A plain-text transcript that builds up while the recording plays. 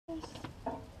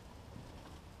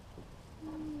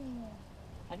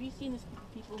Have you seen this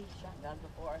people who shot guns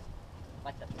before?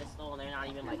 Like the pistol, and they're not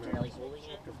even like barely holding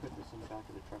it. Go put this in the back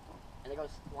of the truck. And they go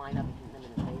flying up and hitting them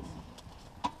in the face.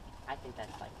 I think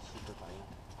that's like super funny.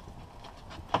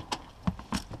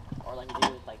 Or like a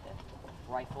dude with like the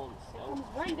rifle and scope.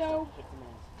 Window. Hit them in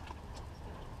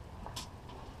his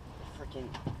freaking.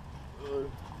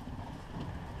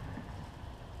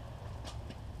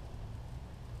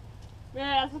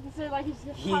 Man, I was going to say like he's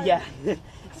just tired. Yeah,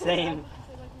 same.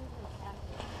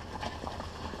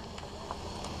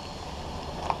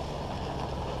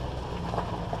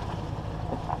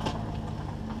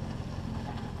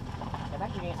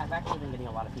 I've actually been getting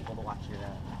a lot of people to watch your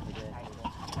video.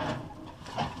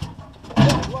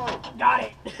 Whoa! Got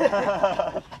it!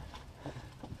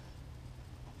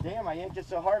 Damn, I yanked it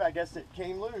so hard, I guess it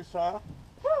came loose, huh?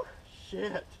 Woo!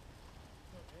 Shit.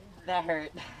 That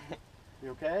hurt. You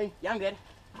okay? Yeah, I'm good.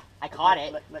 I caught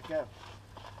it. Let go.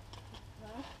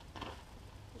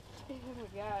 Oh my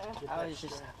God. I was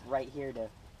just right here to...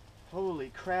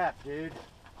 Holy crap, dude.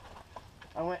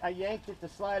 I yanked it to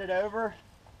slide it over,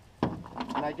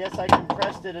 and I guess I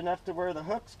compressed it enough to where the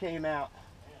hooks came out.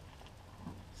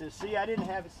 So see, I didn't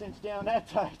have it cinched down that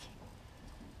tight.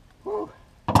 Whew.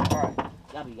 Alright.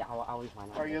 I'll always find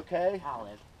out. Are you okay? I'll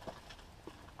live.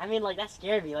 I mean, like, that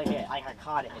scared me. Like I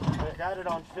caught it. I got it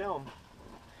on film.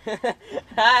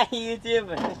 Hi,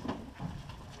 YouTube.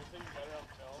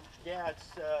 Yeah, it's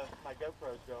my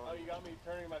GoPro's going. Oh, you got me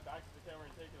turning my back to the camera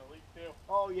and taking a leak too.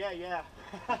 Oh yeah, yeah.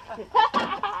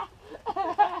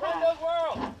 What in the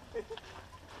world?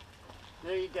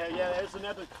 There you go. Yeah, there's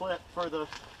another clip for the.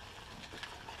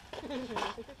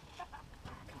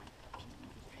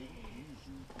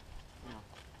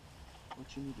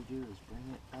 What you need to do is bring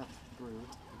it up through,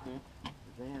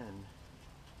 then.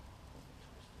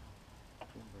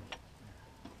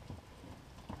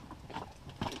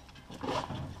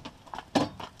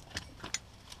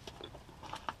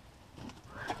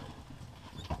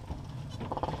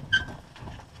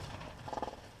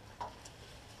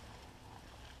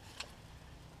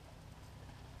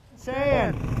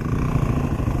 Sand.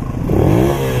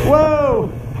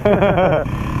 Whoa!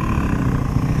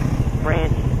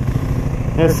 Branch.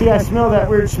 Now see, I smell that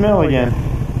weird smell again.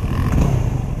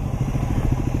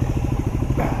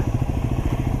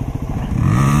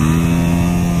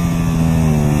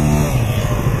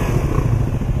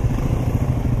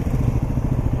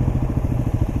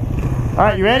 All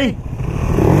right, you ready?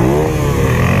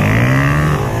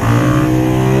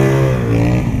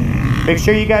 Make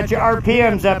sure you got your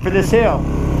RPMs up for this hill.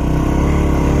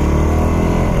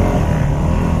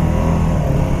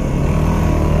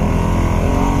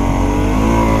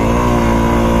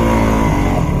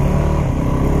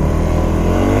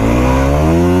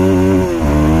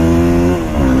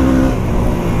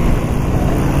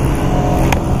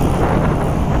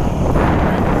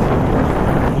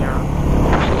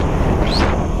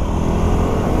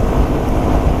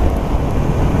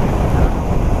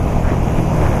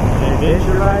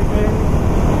 Adventure ride, maybe?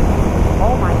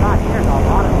 Oh my God, there's a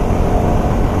lot of them.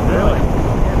 Really?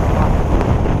 There's a lot.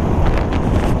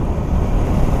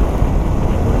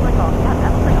 It looks like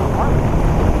that looks like a Harley.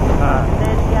 And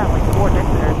then, yeah, like 4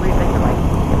 Victor, 3 Victor bikes.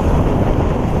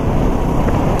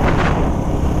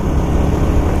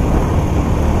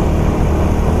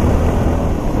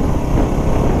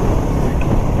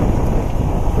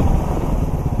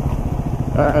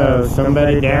 Uh-oh,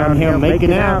 somebody downhill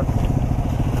making out.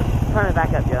 Turn it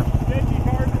back up, Joe. Sketchy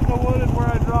cars in the wood is where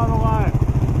I draw the line.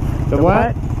 The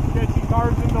what? Sketchy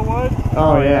cars in the woods.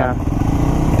 Oh, yeah.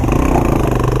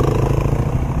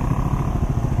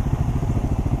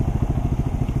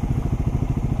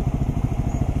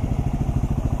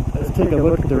 Let's take a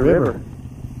look at the river.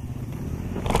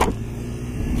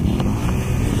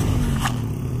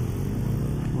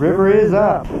 River is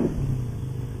up.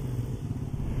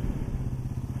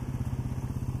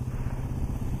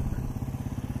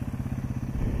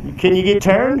 Can you get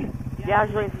turned? Yeah, I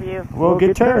was waiting for you. Well,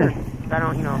 get turned. I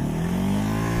don't, you know.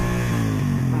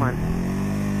 Come on.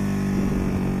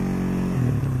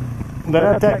 Let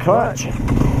out that clutch.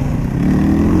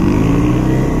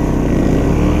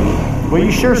 Well,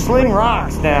 you sure sling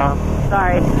rocks now.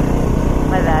 Sorry.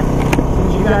 My bad.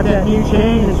 Since you got that new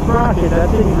chain and sprocket, that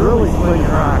thing's really slinging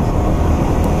rocks.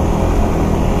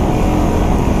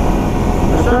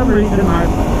 For some reason,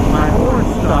 my horn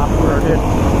stopped working.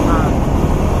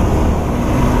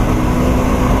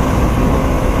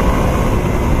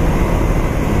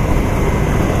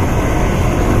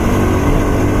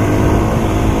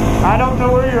 I don't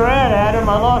know where you're at, Adam.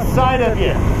 I lost sight of you.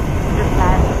 Just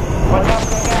passed. What's up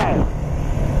with that?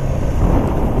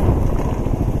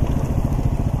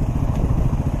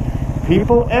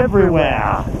 people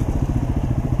everywhere.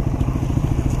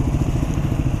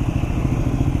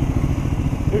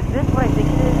 Is this what I think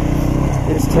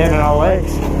it is? It's 10 all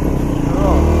legs.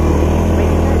 Cool.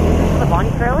 Wait, is this the Bonnie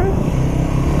trailer?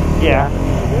 Yeah.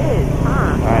 It is,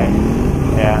 huh? Alright.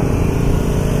 Yeah.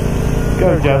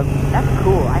 Go, Joe. That's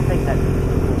cool. I think that's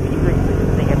cool. You could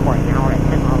just think it for an hour at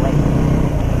 10 all legs.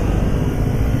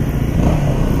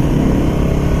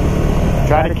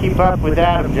 Try to keep up with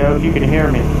Adam, Joe, if you can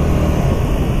hear me.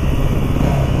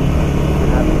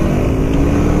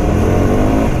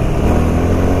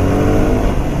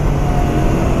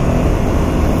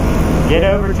 Get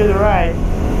over to the right.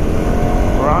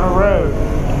 We're on a road.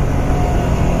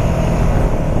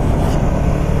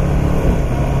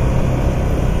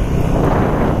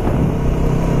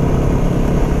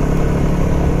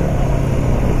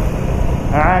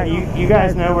 Alright, you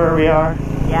guys know where we are.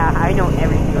 Yeah, I know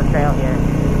every single trail here.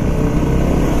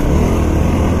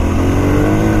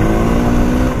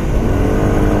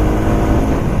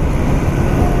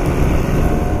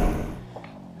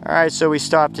 Alright, so we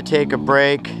stopped to take a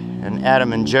break, and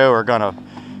Adam and Joe are gonna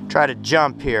try to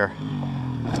jump here.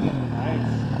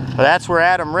 Well, that's where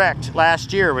Adam wrecked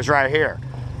last year, was right here.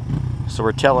 So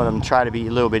we're telling him to try to be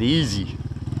a little bit easy.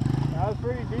 That was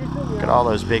pretty decent. Yeah. Look at all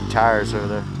those big tires over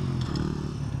there.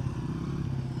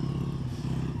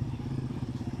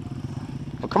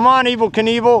 Well, come on, Evel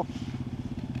Knievel.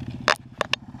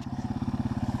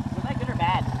 Was that good or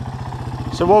bad?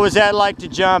 So what was that like to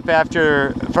jump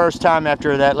after, first time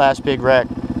after that last big wreck?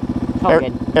 Felt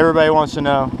good. Everybody wants to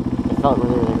know. It felt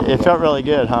really good. It felt really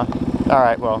good, huh? All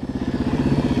right, well.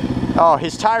 Oh,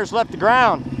 his tires left the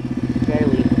ground.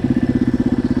 Barely.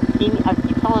 I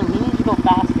keep telling him he needs to go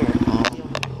faster.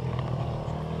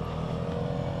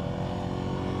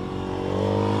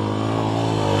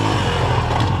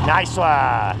 Nice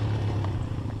one.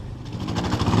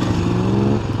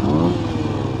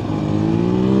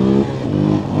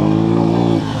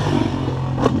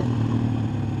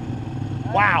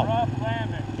 Wow. Rough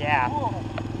landing. Yeah.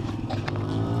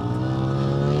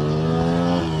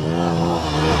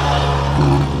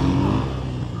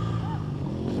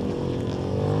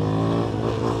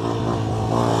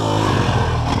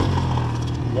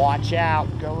 Watch out.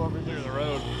 Go over Clear the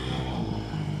road.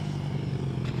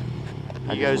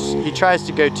 He tries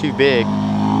to go too big.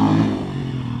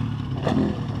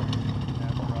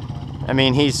 I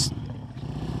mean, just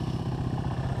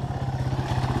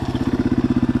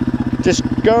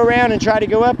go around and try to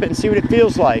go up it and see what it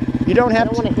feels like. You don't I have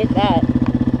don't want to hit that.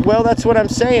 Well, that's what I'm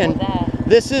saying. That.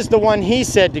 This is the one he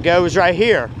said to go, is right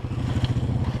here.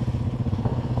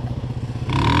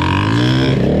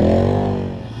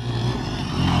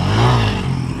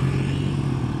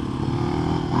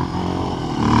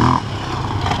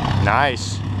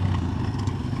 Nice.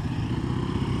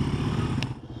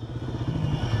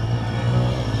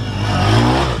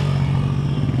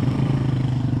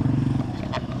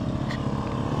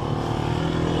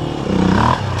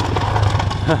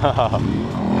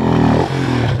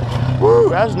 Woo,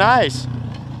 that was nice.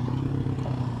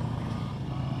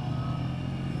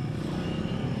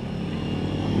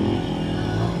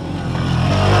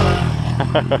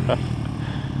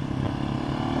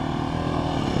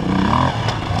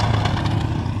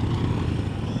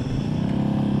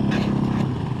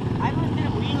 I almost did a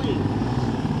wheelie.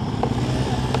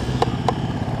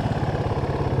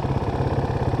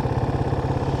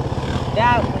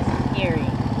 That was scary.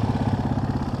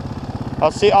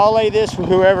 I'll lay this for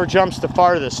whoever jumps the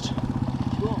farthest.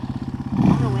 Cool.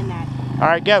 I'm gonna win that. All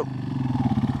right, go.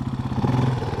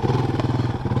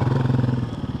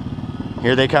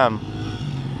 Here they come.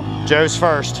 Joe's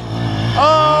first.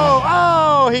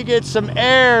 Oh, he gets some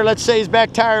air. Let's say his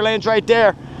back tire lands right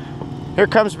there. Here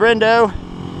comes Brendo.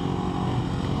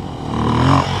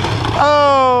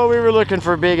 Oh, we were looking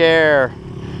for big air.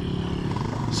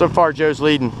 So far, Joe's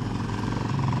leading.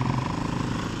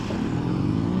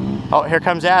 Oh, here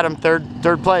comes Adam,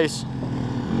 third place.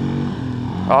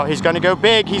 Oh, he's gonna go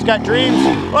big. He's got dreams.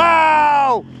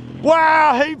 Wow!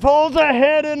 Wow, he pulls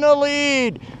ahead in the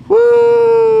lead.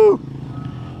 Woo!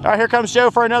 All right, here comes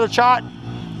Joe for another shot.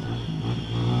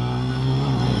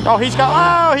 Oh, he's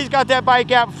got that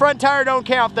bike out. Front tire don't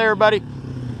count there, buddy.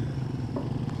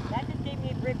 That just gave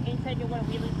me a grip inside to what a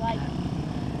wheelie's like.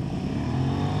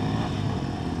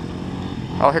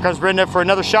 Oh, here comes Brenda for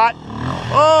another shot.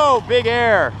 Oh, big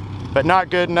air, but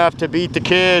not good enough to beat the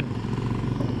kid.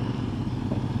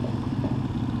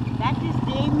 That just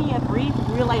gave me a brief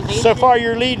realization. So far,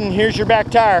 you're leading. Here's your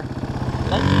back tire.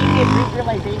 Let's give me a brief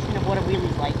realization of what a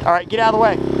wheelie's like. All right, get out of the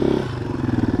way.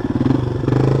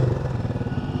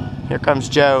 Here comes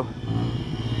Joe.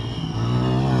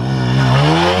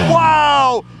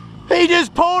 He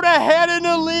just pulled ahead in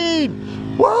the lead.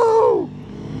 Woo! All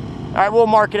right, we'll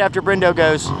mark it after Brendo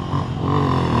goes.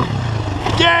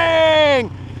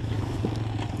 Dang!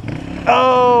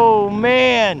 Oh,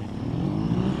 man.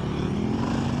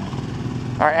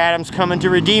 All right, Adam's coming to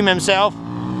redeem himself.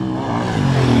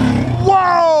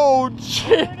 Whoa!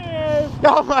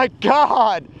 Oh my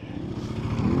God!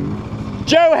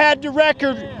 Joe had the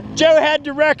record. Joe had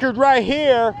the record right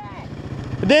here.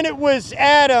 Then it was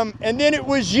Adam, and then it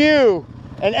was you.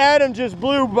 And Adam just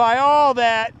blew by all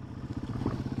that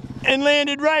and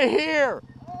landed right here.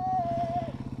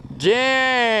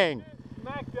 Dang!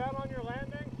 Smacked out on your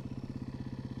landing?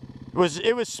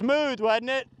 It was smooth, wasn't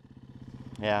it?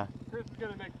 Yeah. Chris is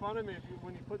gonna make fun of me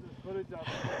when you put this footage up.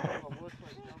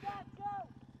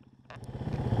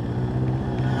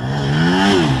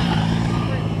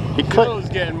 Joe's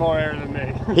getting more air than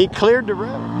me. He cleared the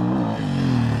road.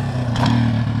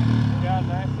 Yeah,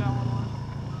 nice that one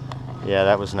was. Yeah,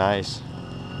 that was nice.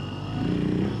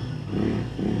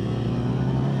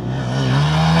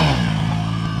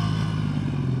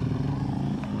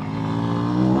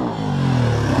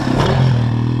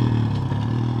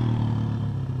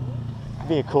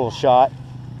 Be a cool shot.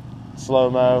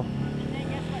 Slow-mo.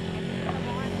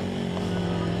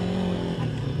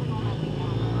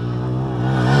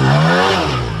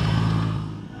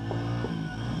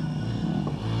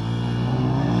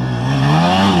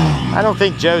 I don't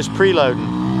think Joe's preloading.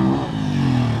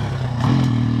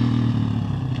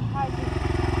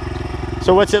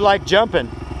 So what's it like jumping?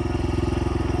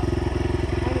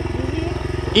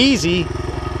 Easy.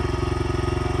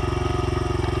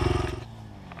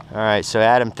 All right, so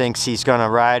Adam thinks he's gonna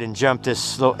ride and jump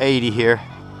this little 80 here.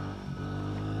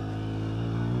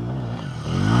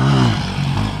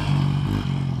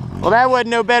 Well, that wasn't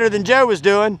no better than Joe was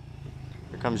doing.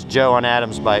 Here comes Joe on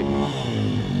Adam's bike.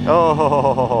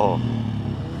 Oh,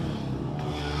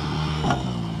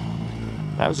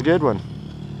 that was a good one.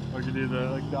 Or could do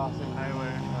the like Dawson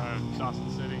Highway, Dawson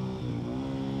City.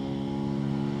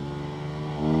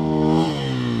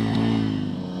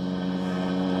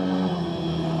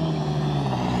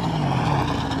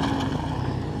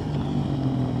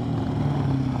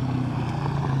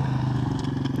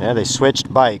 Yeah, they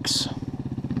switched bikes.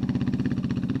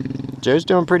 Joe's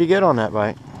doing pretty good on that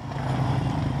bike.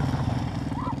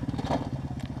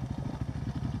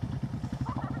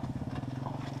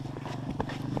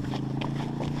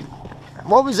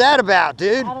 What was that about,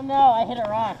 dude? I don't know, I hit a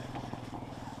rock.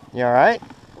 You all right?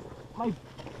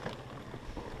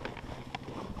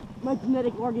 My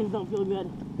genetic organs don't feel good.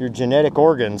 Your genetic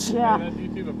organs. Yeah. That's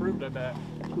YouTube approved, I bet.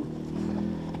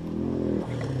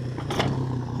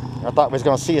 I thought we was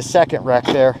gonna see a second wreck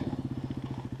there. There's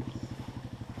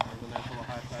a nice little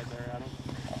high side there, Adam.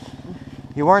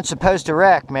 You weren't supposed to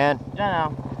wreck, man. I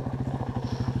know.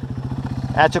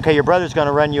 That's okay, your brother's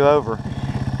gonna run you over.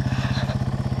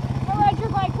 Go ride your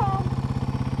bike home.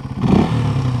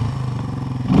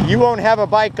 You won't have a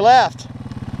bike left.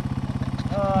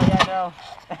 Oh, yeah, no.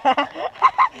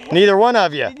 Neither one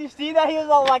of you. Did you see that? He was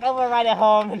all like, I'm gonna ride it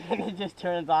home, and then it just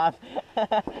turns off.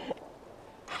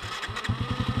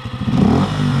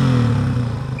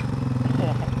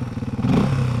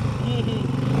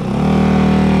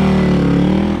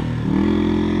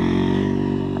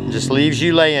 Just leaves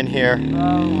you laying here.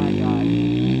 Oh my God.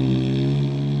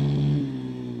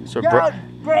 So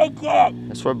Don't break it!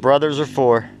 that's what brothers are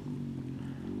for.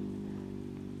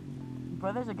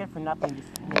 Brothers are good for nothing.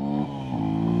 Just...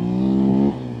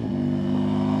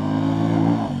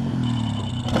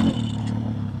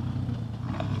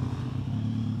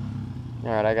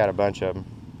 All right, I got a bunch of them.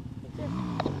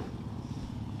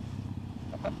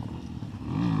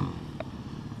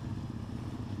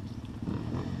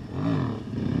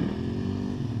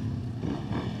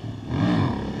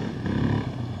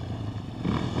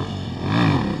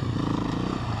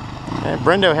 And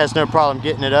Brendo has no problem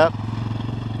getting it up.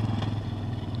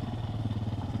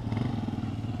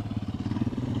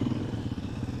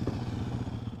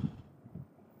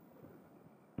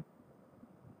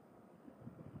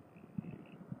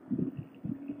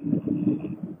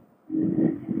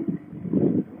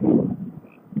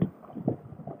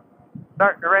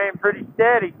 Starting to rain pretty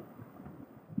steady.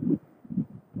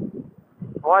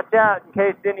 Watch out in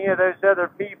case any of those other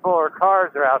people or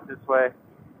cars are out this way.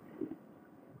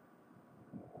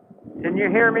 Can you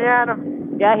hear me,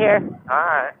 Adam? Yeah, here.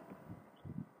 Alright.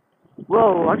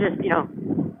 Whoa, I'm just,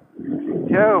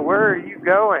 Joe, where are you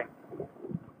going?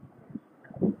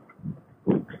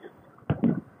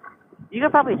 You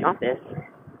could probably jump this.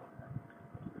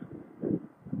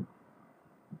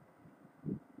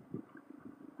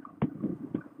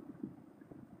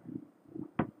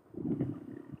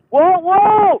 Whoa,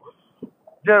 whoa!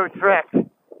 Joe, it's wrecked.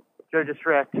 Joe just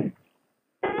wrecked.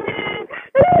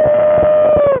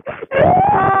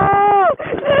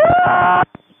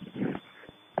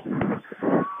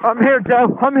 I'm here,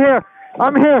 Joe. I'm here.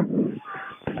 I'm here.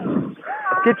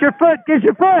 Get your foot. Get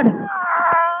your foot.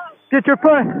 Get your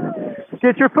foot.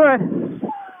 Get your foot.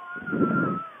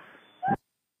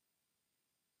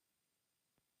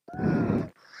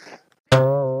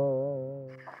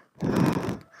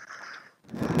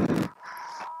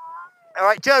 All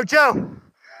right, Joe.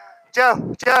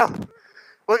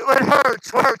 What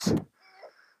hurts? What hurts?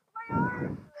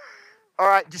 All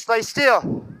right, just lay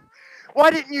still.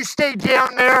 Why didn't you stay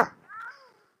down there?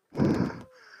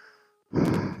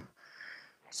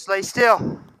 Just lay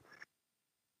still.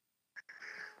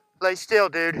 Lay still,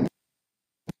 dude.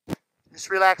 Just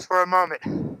relax for a moment.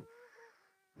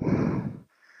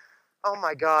 Oh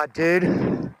my God,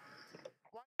 dude.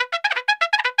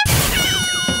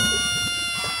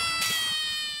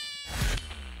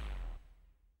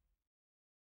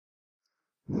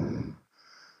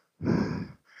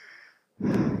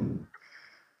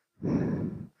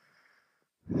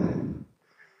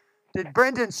 Did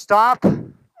Brendan stop?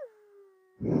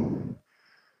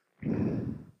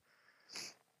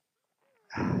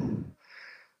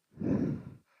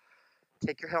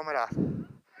 Take your helmet off.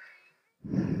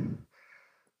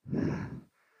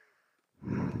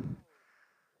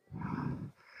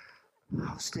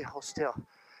 Hold still, hold still.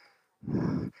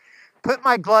 Put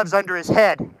my gloves under his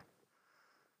head.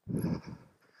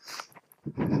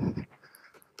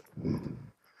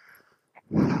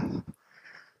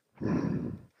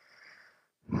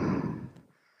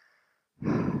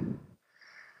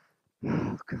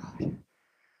 Oh, God.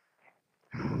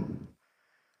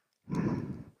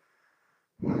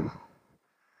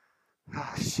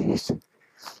 Oh, jeez.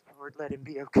 Lord, let him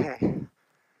be okay.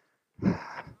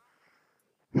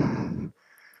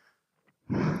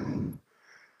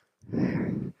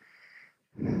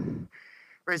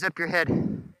 Raise up your head.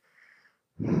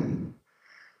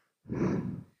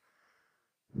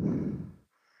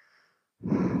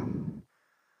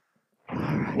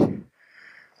 All right.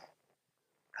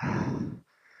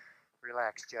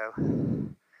 Relax, Joe.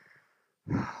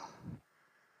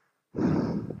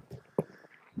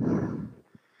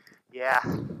 Yeah.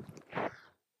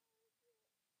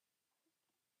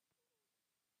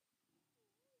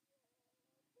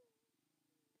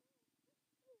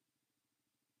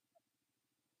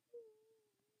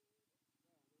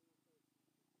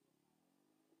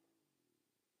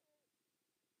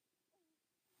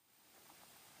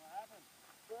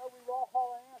 Well, we were all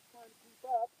hauling ass trying to keep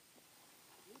up.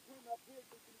 We came up here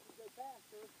thinking we could go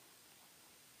faster,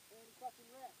 and he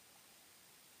fucking wrecked.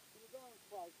 And his arm's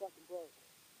probably fucking broke.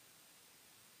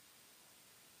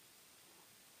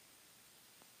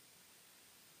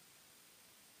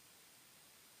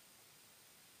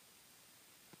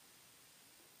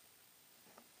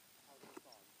 How's this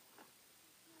arm?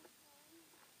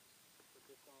 But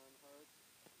this arm hurts?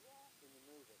 Yeah. Can you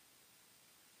move it?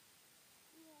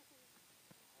 Yeah.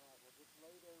 Alright, well just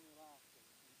lay there and relax.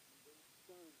 And don't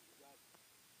stun. You got...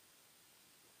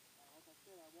 like I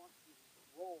said, I watched you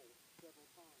roll several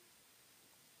times.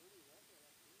 Really, right there,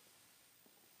 that's me.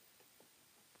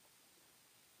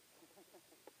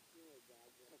 Really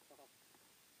bad, that's all.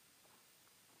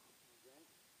 Okay.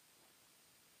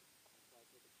 Try to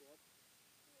take a sip.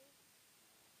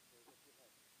 Raise up your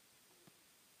head.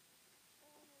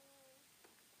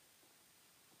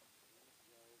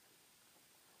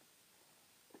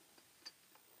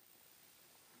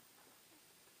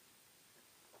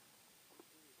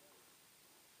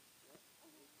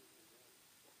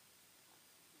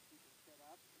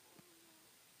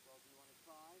 Well, do you want to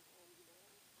try?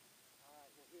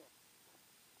 Alright, well here.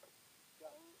 Go.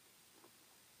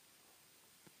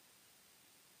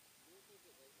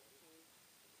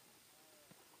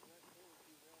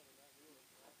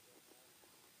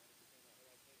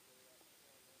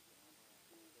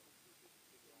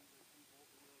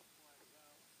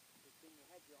 Good thing you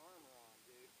had your armor on,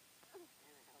 dude. And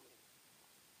a helmet.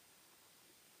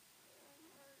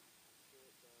 Sure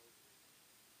it does.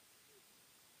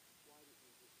 Why didn't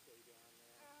you just stay down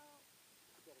there?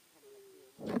 Instead of coming up here.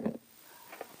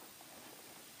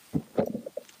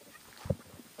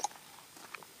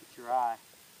 It's your eye.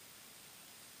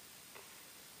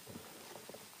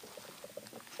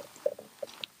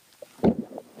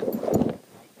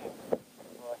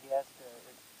 Well, he has to,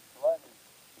 it's blood is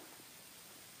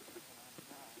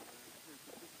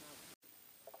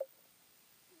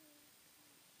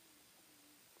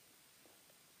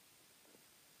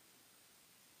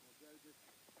Joe, just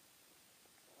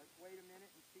let's wait a minute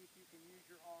and see if you can use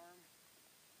your arm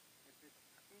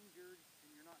injured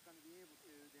and you're not going to be able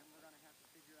to, then we're going to have to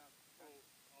figure out.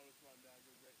 I'll just run down,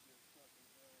 go right to this fucking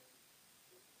hill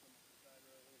and come up the side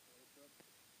road and close up.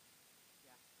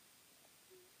 Yeah.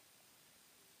 You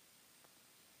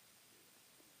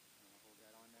want to hold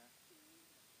that on there?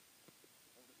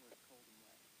 Hold it where it's cold and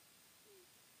wet.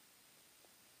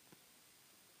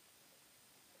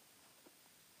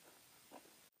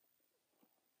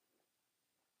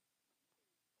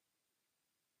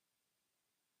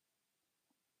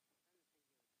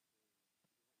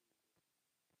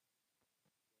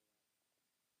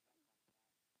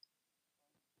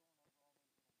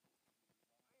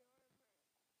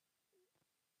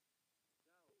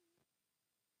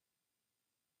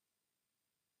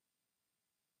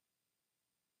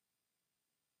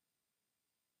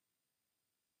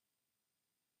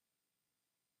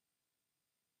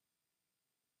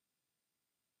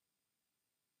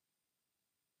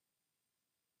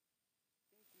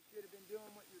 You should have been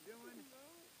doing what you're doing.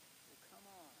 Well, come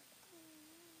on.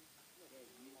 Yeah,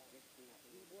 you was.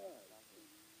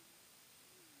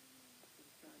 He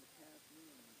was trying to pass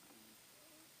me and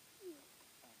oh, here,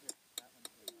 that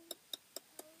one's good.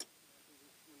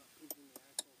 We're not pushing the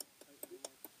axle tight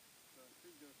anymore. So it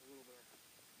should give us a little bit of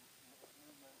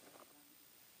movement.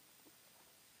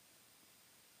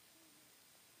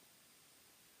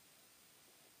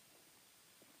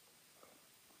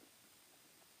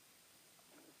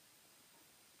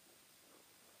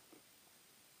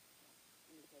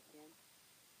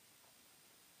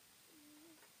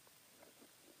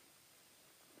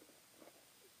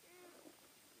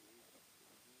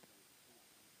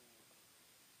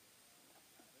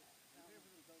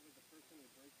 The first thing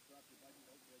the brakes drop your bike and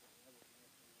don't break forever.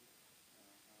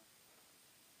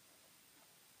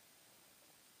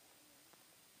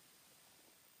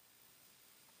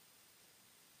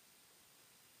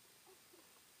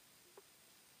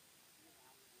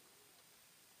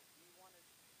 You want to,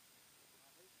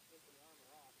 I hate to take the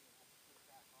armor off and have to put it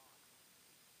back on.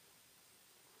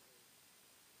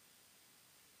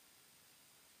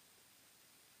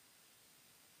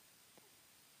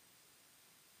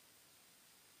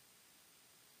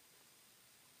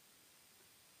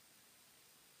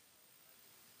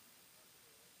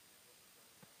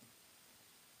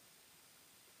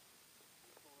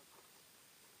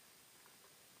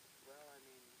 Well, I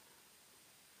mean,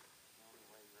 the only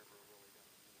way you're ever really going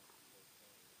to move is those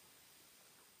things.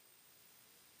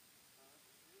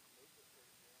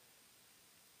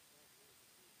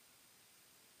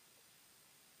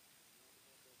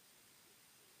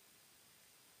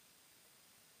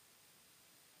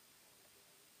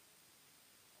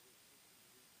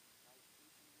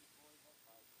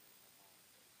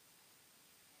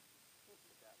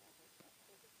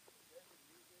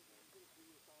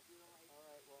 All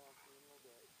right, well, I'll see you in a little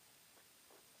bit.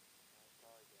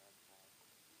 Sorry, Dad.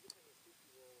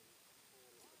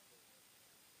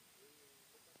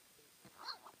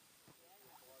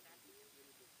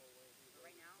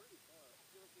 Right now,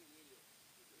 you're looking an idiot.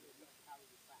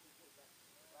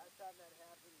 Last time that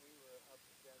happened, we were up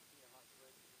down seeing a hot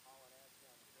springs in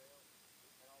trail,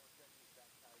 and all of a sudden his back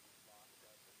tire just locked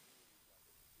up.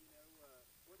 You know,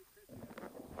 what did Chris do?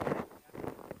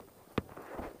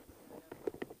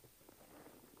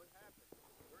 What happened?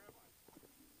 Where am I?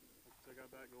 Check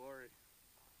out that glory.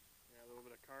 Yeah, a little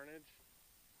bit of carnage.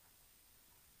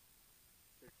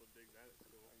 Chicks will dig that at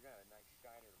school. I got a nice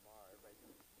shiner tomorrow. Everybody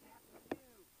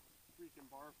Freaking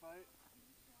bar fight.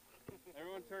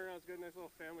 Everyone turn around. Let's get a nice little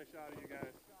family shot of you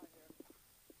guys.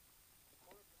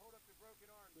 hold up your broken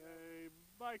arm. Say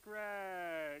bike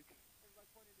wreck. Everybody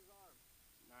pointed his arm.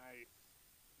 Nice.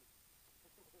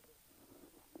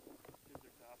 Kids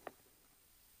are tough.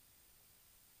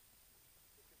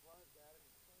 Put your gloves at him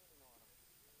and standing on him.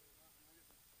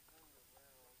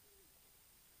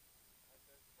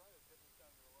 That's probably the difference down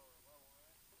to the lower level,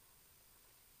 right?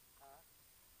 Huh?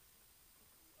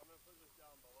 I'm going to put this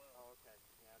down below. Oh, okay.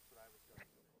 Yeah, that's what I was going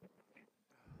to do.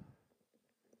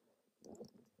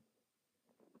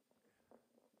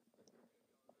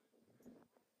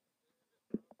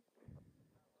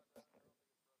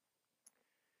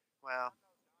 Well,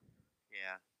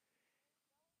 yeah.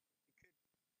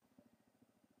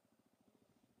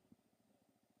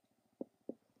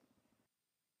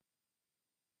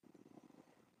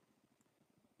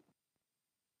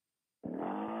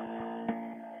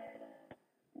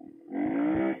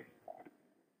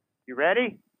 You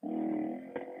ready?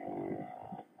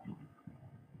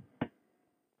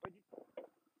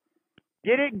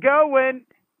 Get it going.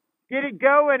 Get it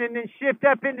going and then shift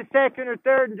up into second or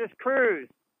third and just cruise.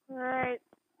 All right.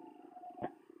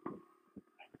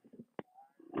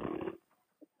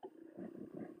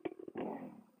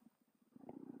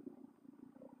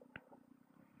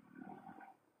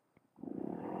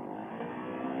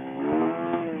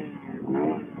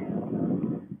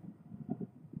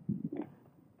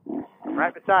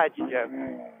 Right beside you, Joe.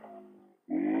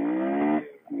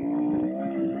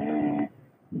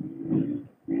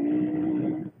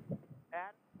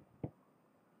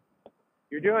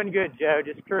 You're doing good, Joe.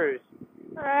 Just cruise.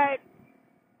 All right.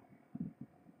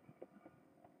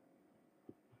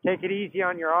 Take it easy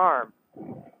on your arm.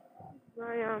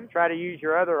 I am. Try to use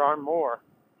your other arm more.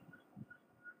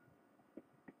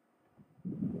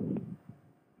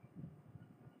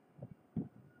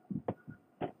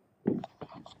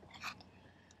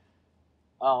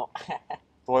 Oh,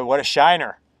 boy, what a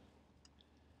shiner.